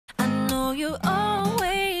you're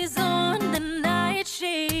always on the night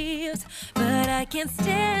shift, but I can't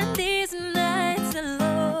stand these nights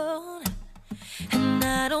alone. And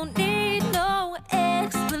I don't need no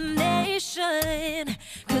explanation,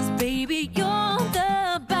 'cause baby, you're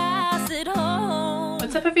the boss at home.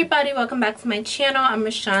 What's up, everybody? Welcome back to my channel. I'm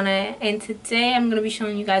Rashana, and today I'm going to be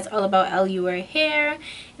showing you guys all about Eullair hair.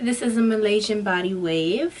 This is a Malaysian Body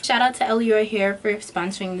wave. Shout out to Eullair hair for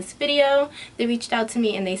sponsoring this video. They reached out to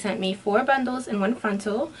me and they sent me 4 bundles and 1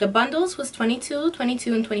 frontal. The bundles was 22,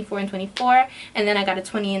 22, and 24 and 24, and then I got a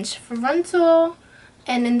 20-inch frontal.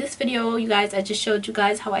 And in this video, you guys, I just showed you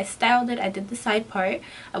guys how I styled it. I did the side part.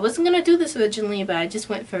 I wasn't going to do this originally, but I just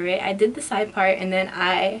went for it. I did the side part, and then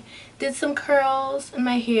I did some curls in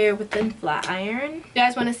my hair with the flat iron. If you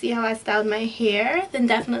guys want to see how I styled my hair, then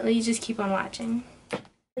definitely just keep on watching.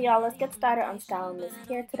 So y'all, let's get started on styling this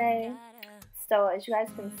hair today. So as you guys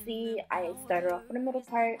can see, I started off with the middle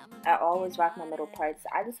part. I always rock my middle parts.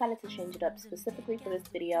 I decided to change it up specifically for this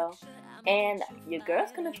video. And your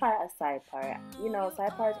girl's gonna try a side part. You know,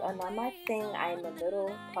 side parts are not my thing. I am a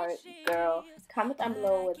middle part girl. Comment down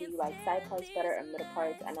below whether you like side parts better or middle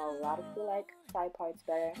parts. I know a lot of people like side parts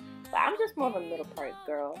better, but I'm just more of a middle part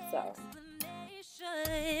girl, so.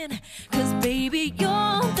 'Cause baby,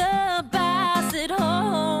 you're the boss at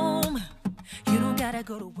home. You don't gotta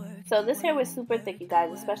go to work. So this hair was super thick, you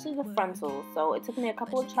guys, especially the frontal. So it took me a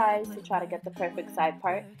couple of tries to try to get the perfect side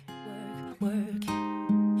part. Work.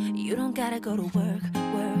 You don't gotta go to work.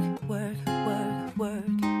 Work.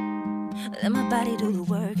 Let my body do the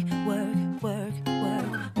work. Work.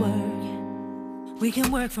 We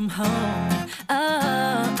can work from home.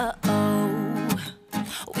 Oh.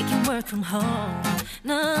 We can work from home.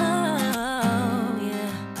 No,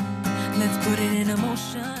 yeah. Let's put it in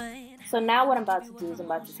motion. So now what I'm about to do is I'm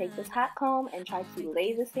about to take this hot comb and try to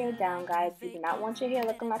lay this hair down, guys. You do not want your hair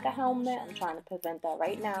looking like a helmet. I'm trying to prevent that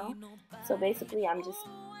right now. So basically, I'm just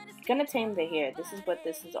gonna tame the hair. This is what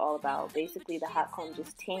this is all about. Basically, the hot comb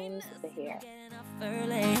just tames the hair.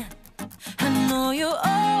 I know you're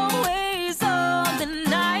always on the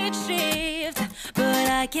night shift, but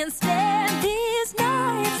I can't stand these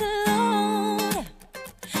nights alone.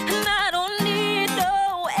 And I don't need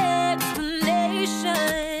no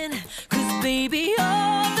explanation, 'cause baby,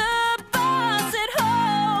 you're the boss at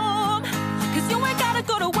home. 'Cause you ain't gotta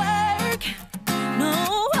go to work.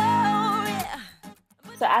 No, yeah.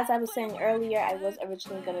 So as I was saying earlier, I was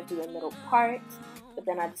originally gonna do a middle part, but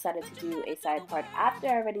then I decided to do a side part after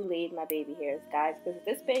I already laid my baby hairs, guys, because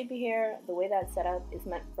this baby hair, the way that's set up, is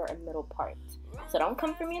meant for a middle part. So don't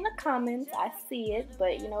come for me in the comments. I see it,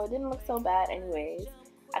 but you know, it didn't look so bad anyways.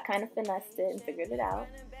 I kind of finessed it and figured it out.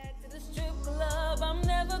 I'm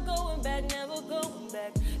never going back, never going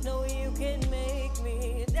back. No, you can make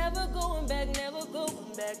me. Never going back, never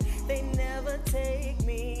going back. They never take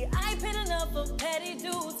me. I paid enough of petty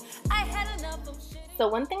dudes. I had enough of shit. So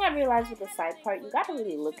one thing I realized with the side part, you gotta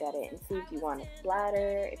really look at it and see if you want it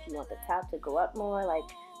flatter, if you want the top to go up more. Like,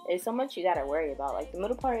 there's so much you gotta worry about. Like, the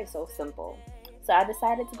middle part is so simple. So I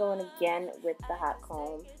decided to go in again with the hot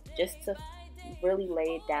comb just to really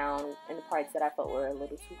lay it down in the parts that I felt were a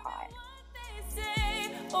little too high.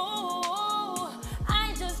 Oh,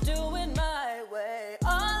 I just do it my way.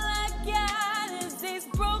 All I got is these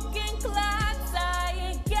broken clocks. I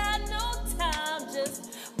ain't got no time,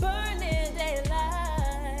 just burning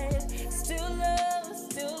daylight. Still love, it's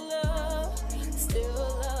still love, still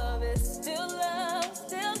love.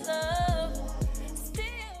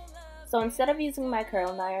 So instead of using my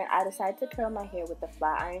curling iron, I decided to curl my hair with the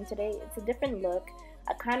flat iron today. It's a different look.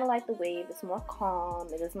 I kind of like the wave. It's more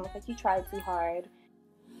calm. It doesn't look like you tried too hard.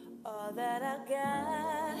 All that I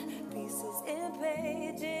got, pieces and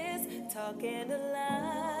pages, talking a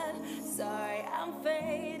lot. Sorry, I'm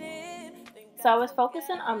faded. So I was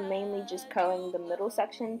focusing on mainly just curling the middle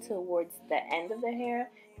section towards the end of the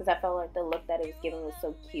hair, because I felt like the look that it was giving was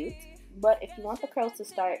so cute. But if you want the curls to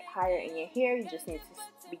start higher in your hair, you just need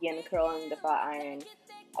to begin curling the flat iron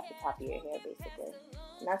at the top of your hair, basically.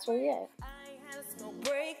 And that's really it. No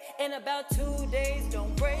break in about 2 days,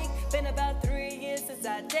 don't break. Been about 3 years since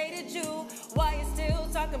I dated you. Why you still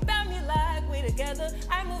talking about me like we together?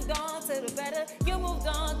 I moved on to the better, you moved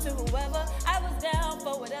on to whoever. I was down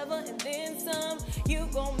for whatever and then some. You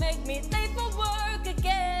gon' make me late for work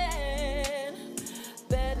again.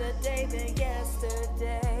 Better day than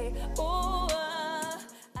yesterday. Ooh,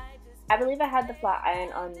 I believe I had the flat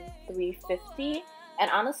iron on 350. And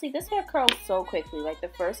honestly, this hair curls so quickly. Like, the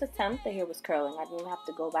first attempt, the hair was curling. I didn't have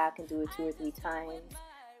to go back and do it 2 or 3 times.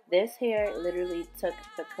 This hair literally took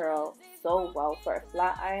the curl so well for a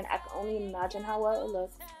flat iron. I can only imagine how well it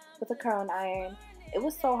looks with a curling iron. It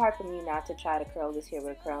was so hard for me not to try to curl this hair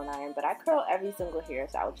with a curling iron, but I curl every single hair,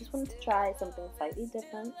 so I just wanted to try something slightly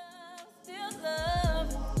different. Still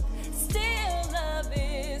love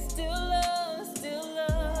it, still love,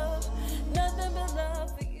 nothing but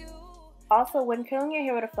love for you. Also, when curling your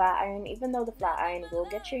hair with a flat iron, even though the flat iron will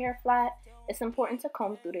get your hair flat, it's important to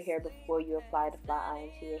comb through the hair before you apply the flat iron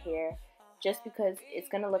to your hair, just because it's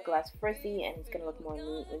going to look less frizzy and it's going to look more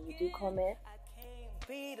neat when you do comb it.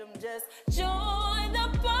 Beat 'em, just join the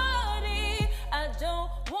party. I don't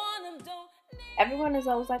want 'em, don't. Everyone is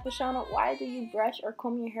always like, Shauna, why do you brush or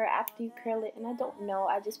comb your hair after you curl it? And I don't know,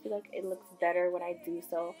 I just feel like it looks better when I do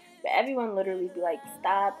so. But everyone literally be like,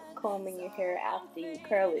 stop combing your hair after you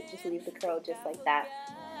curl it. Just leave the curl just like that.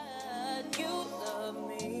 You love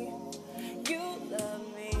me, you love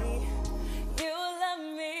me, you love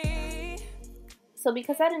me. So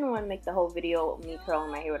because I didn't want to make the whole video of me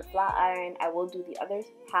curling my hair with a flat iron, I will do the other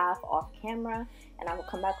half off camera and I will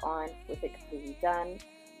come back on with it completely done.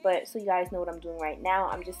 But so you guys know what I'm doing right now,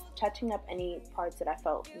 I'm just touching up any parts that I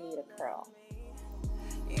felt need a curl.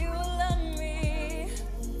 You love me,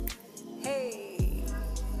 hey.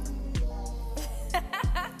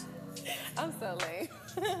 I'm so lame.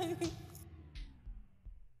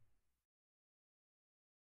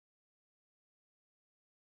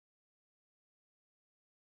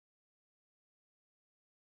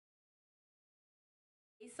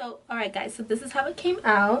 So alright guys, so this is how it came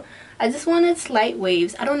out. I just wanted slight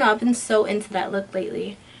waves. I don't know, I've been so into that look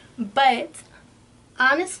lately. But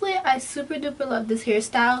honestly, I super duper love this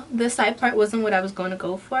hairstyle. The side part wasn't what I was going to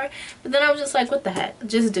go for, but then I was just like, what the heck,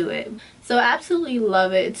 just do it. So I absolutely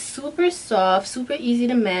love it. It's super soft, super easy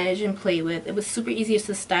to manage and play with. It was super easy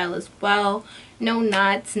to style as well. No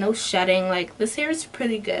knots, no shedding. Like, this hair is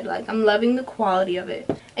pretty good. Like, I'm loving the quality of it.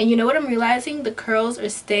 And you know what I'm realizing? The curls are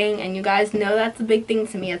staying, and you guys know that's a big thing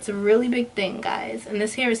to me. It's a really big thing, guys. And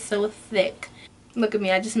this hair is so thick. Look at me,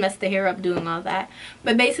 I just messed the hair up doing all that.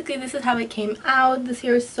 But basically, this is how it came out. This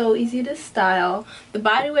hair is so easy to style. The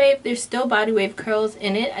body wave, there's still body wave curls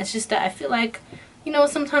in it. It's just that I feel like, you know,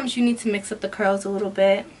 sometimes you need to mix up the curls a little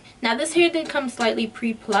bit. Now, this hair did come slightly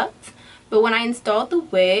pre-plucked. But when I installed the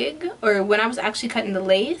wig, or when I was actually cutting the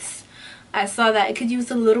lace, I saw that it could use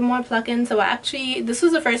a little more plucking. So this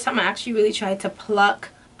was the first time I actually really tried to pluck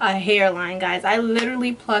a hairline, guys. I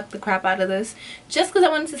literally plucked the crap out of this just because I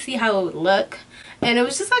wanted to see how it would look. And it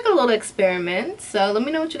was just like a little experiment. So let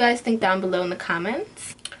me know what you guys think down below in the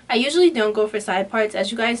comments. I usually don't go for side parts.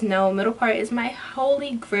 As you guys know, middle part is my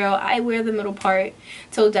holy grail. I wear the middle part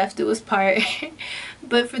till death do us part.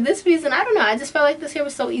 But for this reason, I don't know, I just felt like this hair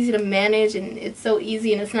was so easy to manage, and it's so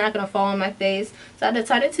easy and it's not going to fall on my face. So I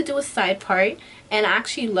decided to do a side part, and I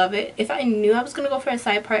actually love it. If I knew I was going to go for a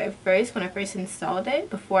side part at first, when I first installed it,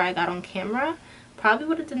 before I got on camera, probably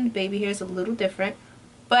would have done the baby hairs a little different.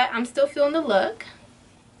 But I'm still feeling the look.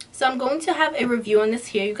 So I'm going to have a review on this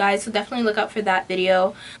hair, you guys, so definitely look out for that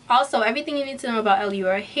video. Also, everything you need to know about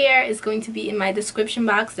Eullair hair is going to be in my description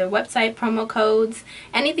box, their website, promo codes,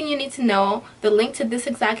 anything you need to know. The link to this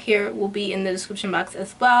exact hair will be in the description box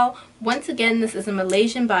as well. Once again, this is a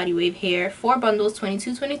Malaysian body wave hair, 4 bundles,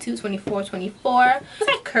 22, 22, 24, 24. As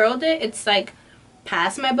I curled it, it's like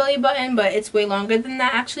past my belly button, but it's way longer than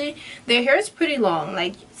that actually. Their hair is pretty long.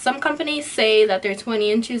 Like, some companies say that they're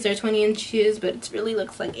 20 inches, but it really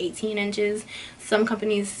looks like 18 inches. Some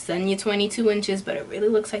companies send you 22 inches, but it really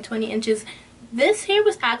looks like 20 inches. This hair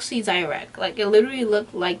was actually direct. Like, it literally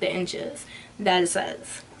looked like the inches that it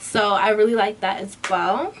says. So I really like that as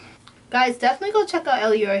well. Guys, definitely go check out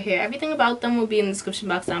Eullair hair. Everything about them will be in the description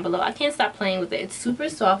box down below. I can't stop playing with it. It's super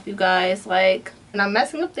soft, you guys. Like, and I'm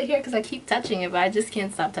messing up the hair because I keep touching it, but I just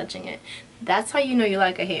can't stop touching it. That's how you know you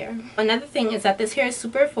like a hair. Another thing is that this hair is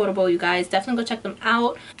super affordable, you guys. Definitely go check them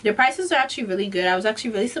out. Their prices are actually really good. I was actually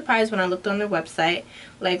really surprised when I looked on their website.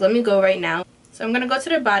 Like, let me go right now. So I'm going to go to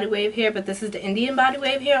their body wave hair, but this is the Indian body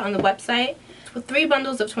wave hair on the website. With 3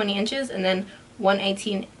 bundles of 20 inches and then one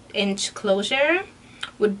 18-inch closure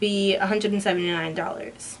would be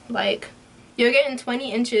 $179. Like, you're getting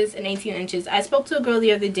 20 inches and 18 inches. I spoke to a girl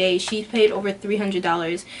the other day. She paid over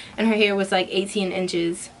 $300 and her hair was like 18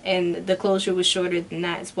 inches and the closure was shorter than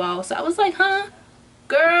that as well. So I was like, huh,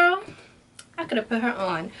 girl, I could have put her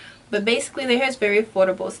on. But basically, their hair is very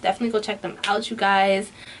affordable, so definitely go check them out, you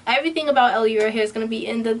guys. Everything about Eullair hair is going to be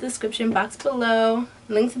in the description box below.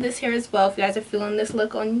 Link to this hair as well if you guys are feeling this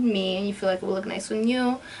look on me and you feel like it will look nice on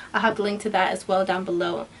you. I'll have the link to that as well down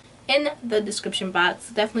below in the description box.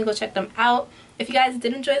 So definitely go check them out. If you guys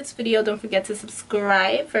did enjoy this video, don't forget to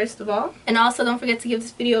subscribe first of all, and also don't forget to give this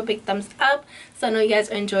video a big thumbs up so I know you guys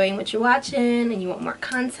are enjoying what you're watching and you want more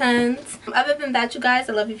content. Other than that, you guys,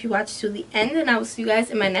 I love you if you watch to the end, and I will see you guys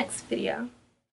in my next video.